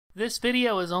This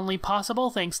video is only possible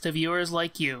thanks to viewers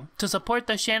like you. To support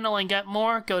the channel and get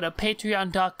more, go to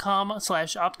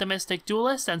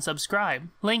patreon.com/optimisticduelist and subscribe.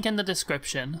 Link in the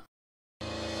description.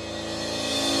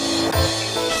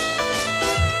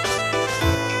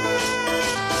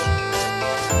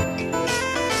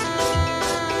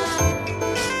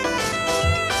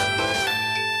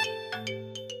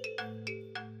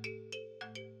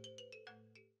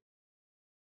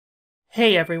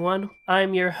 Hey everyone,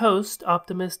 I'm your host,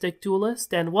 Optimistic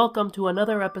Duelist, and welcome to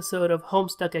another episode of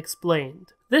Homestuck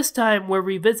Explained. This time we're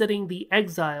revisiting the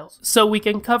Exiles, so we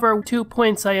can cover 2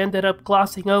 points I ended up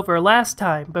glossing over last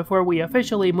time before we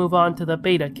officially move on to the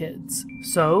beta kids.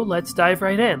 So let's dive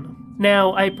right in.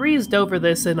 Now, I breezed over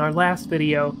this in our last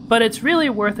video, but it's really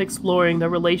worth exploring the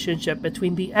relationship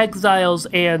between the Exiles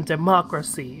and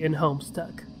democracy in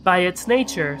Homestuck. By its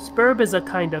nature, Sburb is a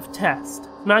kind of test,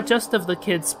 not just of the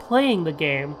kids playing the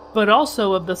game, but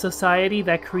also of the society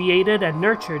that created and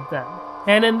nurtured them.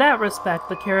 And in that respect,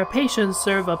 the Carapacians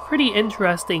serve a pretty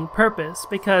interesting purpose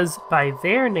because, by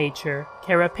their nature,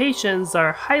 Carapacians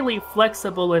are highly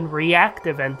flexible and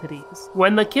reactive entities.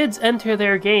 When the kids enter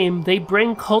their game, they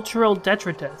bring cultural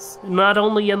detritus, not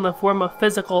only in the form of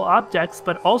physical objects,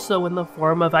 but also in the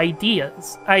form of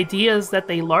ideas. Ideas that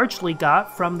they largely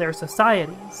got from their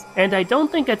societies. And I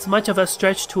don't think it's much of a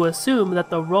stretch to assume that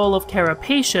the role of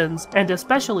Carapacians, and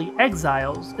especially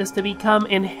Exiles, is to become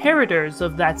inheritors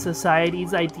of that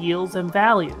society's ideals and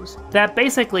values. That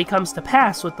basically comes to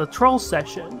pass with the Troll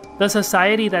session. The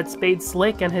society that Spade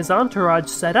Slick and his entourage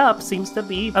set up seems to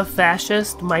be a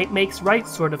fascist, might makes right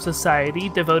sort of society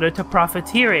devoted to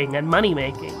profiteering and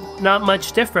money-making. Not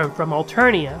much different from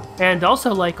Alternia. And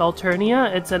also like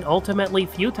Alternia, it's an ultimately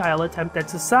futile attempt at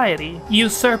society,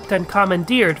 usurped and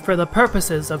commandeered for the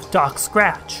purposes of Doc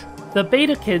Scratch. The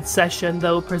Beta Kids session,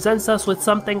 though, presents us with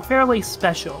something fairly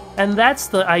special, and that's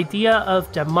the idea of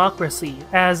democracy,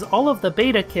 as all of the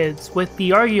Beta Kids, with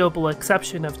the arguable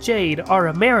exception of Jade, are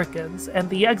Americans, and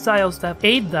the Exiles that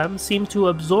aid them seem to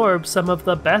absorb some of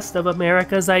the best of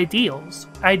America's ideals.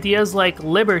 Ideas like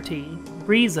liberty,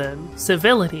 reason,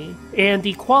 civility, and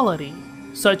equality.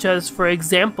 Such as, for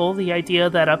example, the idea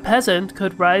that a peasant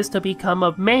could rise to become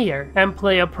a mayor and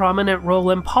play a prominent role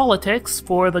in politics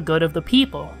for the good of the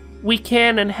people. We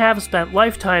can and have spent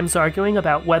lifetimes arguing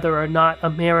about whether or not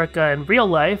America in real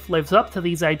life lives up to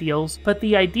these ideals, but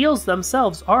the ideals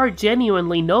themselves are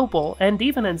genuinely noble and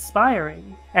even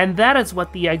inspiring. And that is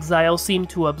what the Exiles seem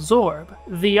to absorb,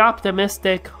 the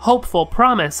optimistic, hopeful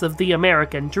promise of the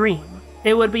American dream.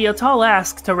 It would be a tall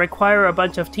ask to require a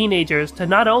bunch of teenagers to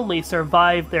not only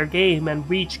survive their game and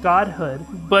reach godhood,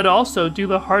 but also do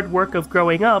the hard work of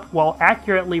growing up while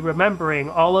accurately remembering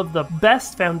all of the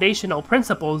best foundational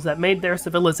principles that made their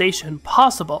civilization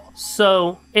possible.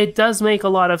 So, it does make a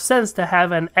lot of sense to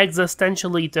have an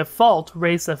existentially default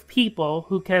race of people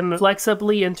who can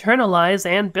flexibly internalize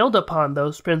and build upon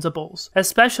those principles,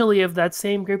 especially if that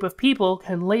same group of people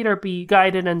can later be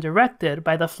guided and directed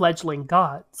by the fledgling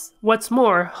gods. What's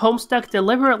more, Homestuck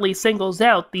deliberately singles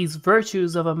out these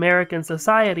virtues of American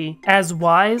society as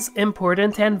wise,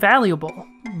 important, and valuable,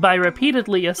 by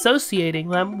repeatedly associating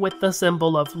them with the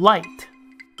symbol of light.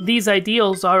 These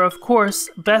ideals are, of course,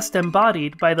 best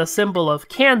embodied by the symbol of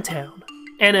Cantown,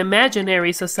 an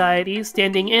imaginary society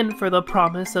standing in for the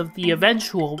promise of the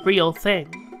eventual real thing.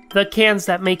 The cans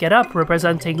that make it up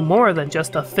representing more than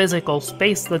just a physical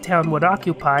space the town would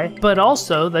occupy, but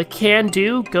also the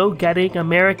can-do, go-getting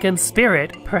American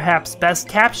spirit, perhaps best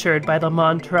captured by the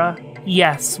mantra,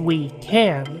 "Yes, we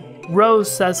can."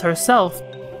 Rose says herself,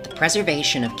 "The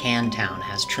preservation of Cantown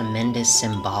has tremendous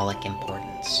symbolic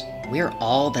importance. We're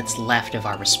all that's left of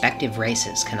our respective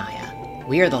races, Kanaya.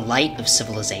 We are the light of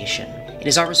civilization. It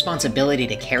is our responsibility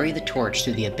to carry the torch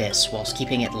through the abyss whilst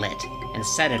keeping it lit, and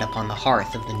set it upon the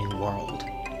hearth of the new world.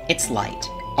 Its light,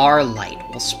 our light,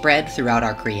 will spread throughout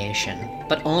our creation,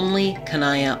 but only,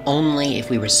 Kanaya, only if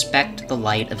we respect the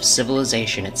light of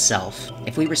civilization itself,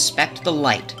 if we respect the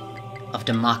light of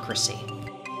democracy."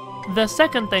 The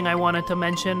second thing I wanted to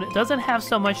mention doesn't have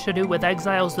so much to do with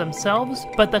Exiles themselves,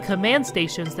 but the command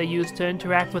stations they use to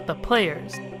interact with the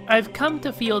players. I've come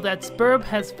to feel that Sburb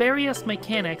has various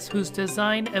mechanics whose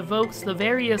design evokes the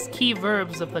various key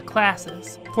verbs of the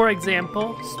classes. For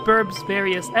example, Sburb's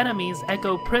various enemies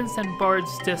echo Prince and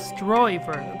Bard's destroy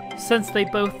verb, since they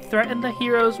both threaten the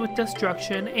heroes with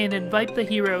destruction and invite the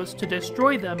heroes to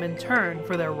destroy them in turn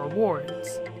for their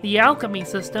rewards. The alchemy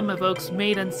system evokes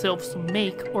Maid and Sylph's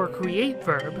make or create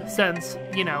verb, since,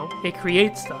 you know, it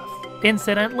creates stuff.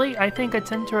 Incidentally, I think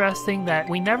it's interesting that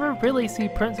we never really see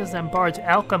Princess and Barge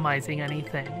alchemizing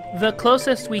anything. The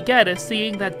closest we get is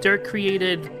seeing that Dirk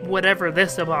created whatever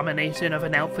this abomination of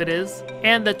an outfit is,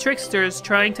 and the tricksters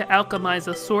trying to alchemize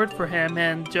a sword for him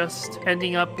and just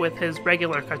ending up with his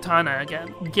regular katana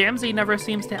again. Gamzee never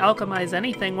seems to alchemize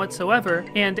anything whatsoever,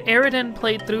 and Eridan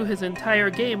played through his entire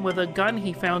game with a gun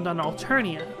he found on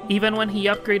Alternia. Even when he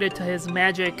upgraded to his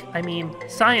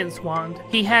science wand,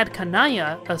 he had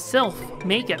Kanaya, a sylph,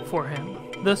 make it for him.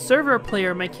 The server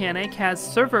player mechanic has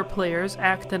server players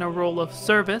act in a role of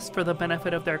service for the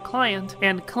benefit of their client,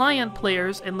 and client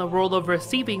players in the role of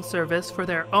receiving service for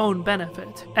their own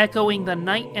benefit, echoing the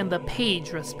knight and the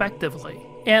page respectively.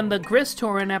 And the Grist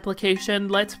Torrent application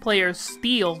lets players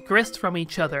steal grist from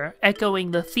each other,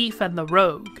 echoing the thief and the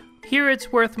rogue. Here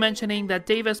it's worth mentioning that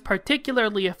Dave is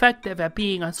particularly effective at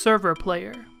being a server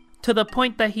player, to the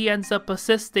point that he ends up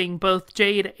assisting both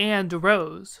Jade and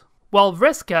Rose. While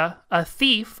Vriska, a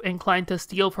thief inclined to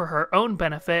steal for her own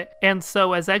benefit, and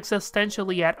so as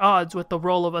existentially at odds with the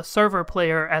role of a server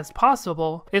player as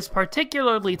possible, is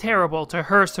particularly terrible to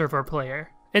her server player.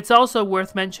 It's also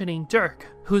worth mentioning Dirk,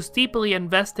 who's deeply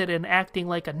invested in acting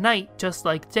like a knight just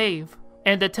like Dave,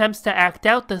 and attempts to act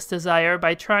out this desire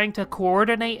by trying to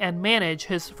coordinate and manage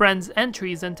his friends'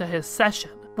 entries into his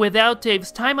session. Without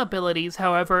Dave's time abilities,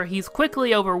 however, he's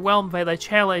quickly overwhelmed by the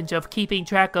challenge of keeping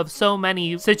track of so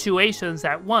many situations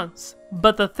at once.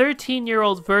 But the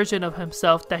 13-year-old version of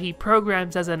himself that he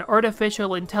programs as an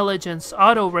artificial intelligence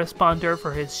autoresponder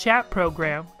for his chat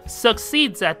program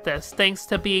succeeds at this thanks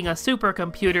to being a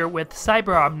supercomputer with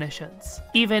cyber omniscience,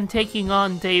 even taking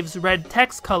on Dave's red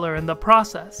text color in the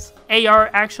process. AR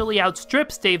actually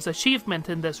outstrips Dave's achievement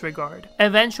in this regard,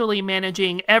 eventually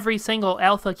managing every single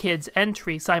Alpha Kid's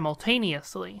entry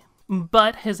simultaneously.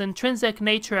 But his intrinsic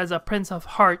nature as a Prince of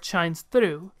Heart shines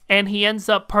through, and he ends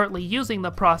up partly using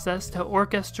the process to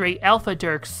orchestrate Alpha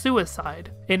Dirk's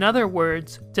suicide. In other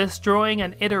words, destroying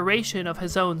an iteration of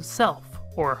his own self,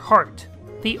 or heart.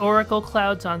 The Oracle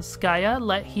Clouds on Skya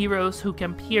let heroes who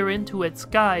can peer into its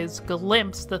skies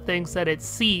glimpse the things that it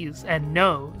sees and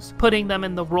knows, putting them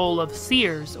in the role of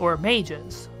seers or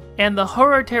mages. And the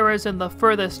horror terrors in the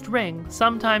Furthest Ring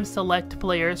sometimes select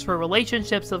players for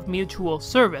relationships of mutual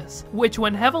service, which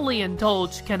when heavily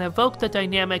indulged can evoke the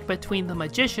dynamic between the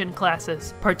magician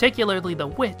classes, particularly the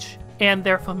witch, and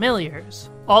their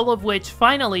familiars, all of which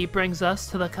finally brings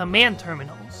us to the command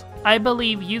terminals. I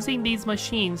believe using these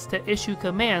machines to issue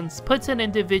commands puts an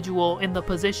individual in the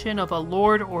position of a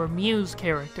Lord or Muse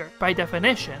character, by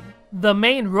definition. The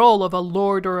main role of a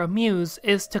Lord or a Muse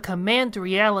is to command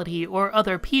reality or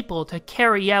other people to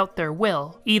carry out their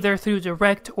will, either through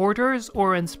direct orders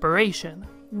or inspiration.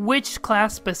 Which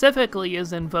class specifically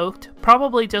is invoked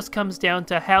probably just comes down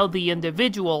to how the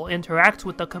individual interacts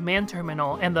with the command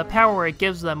terminal and the power it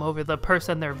gives them over the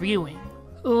person they're viewing.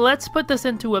 Let's put this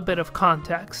into a bit of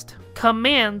context.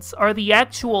 Commands are the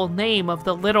actual name of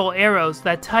the little arrows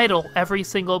that title every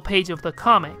single page of the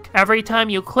comic. Every time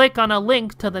you click on a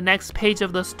link to the next page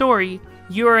of the story,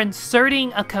 you're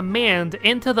inserting a command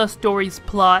into the story's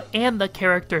plot and the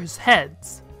characters'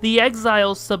 heads. The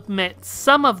Exiles submit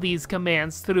some of these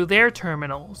commands through their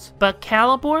terminals, but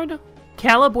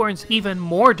Caliborn's even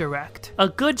more direct. A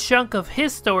good chunk of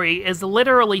his story is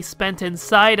literally spent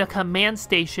inside a command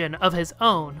station of his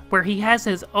own, where he has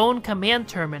his own command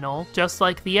terminal, just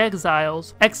like the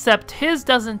Exiles, except his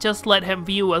doesn't just let him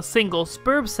view a single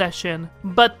Sburb session,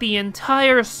 but the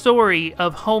entire story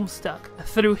of Homestuck.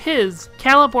 Through his,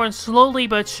 Caliborn slowly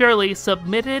but surely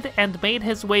submitted and made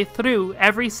his way through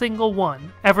every single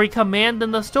one. Every command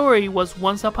in the story was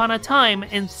once upon a time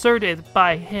inserted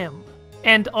by him.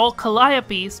 And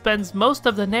Calliope spends most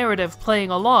of the narrative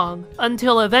playing along,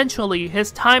 until eventually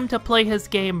his time to play his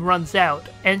game runs out,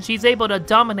 and she's able to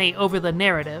dominate over the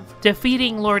narrative,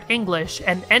 defeating Lord English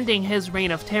and ending his reign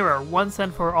of terror once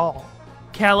and for all.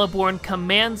 Caliborn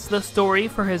commands the story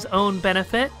for his own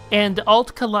benefit, and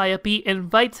Calliope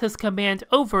invites his command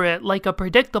over it like a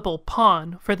predictable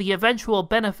pawn for the eventual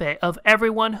benefit of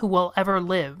everyone who will ever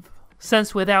live.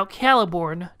 Since without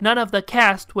Caliborn, none of the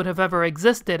cast would have ever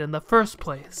existed in the first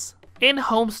place. In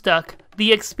Homestuck,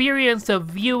 the experience of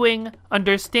viewing,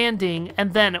 understanding,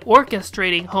 and then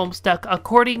orchestrating Homestuck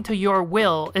according to your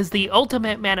will is the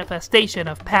ultimate manifestation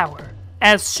of power,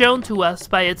 as shown to us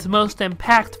by its most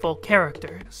impactful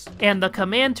characters. And the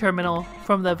command terminal,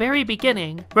 from the very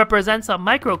beginning, represents a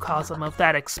microcosm of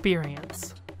that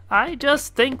experience. I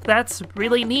just think that's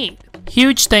really neat.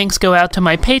 Huge thanks go out to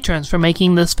my patrons for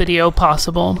making this video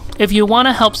possible. If you want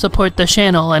to help support the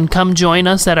channel and come join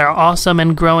us at our awesome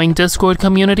and growing Discord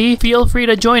community, feel free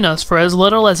to join us for as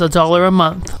little as $1 a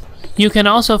month. You can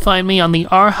also find me on the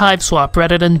r/Hiveswap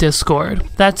Reddit and Discord.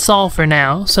 That's all for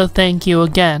now, so thank you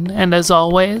again, and as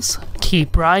always,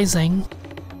 keep rising.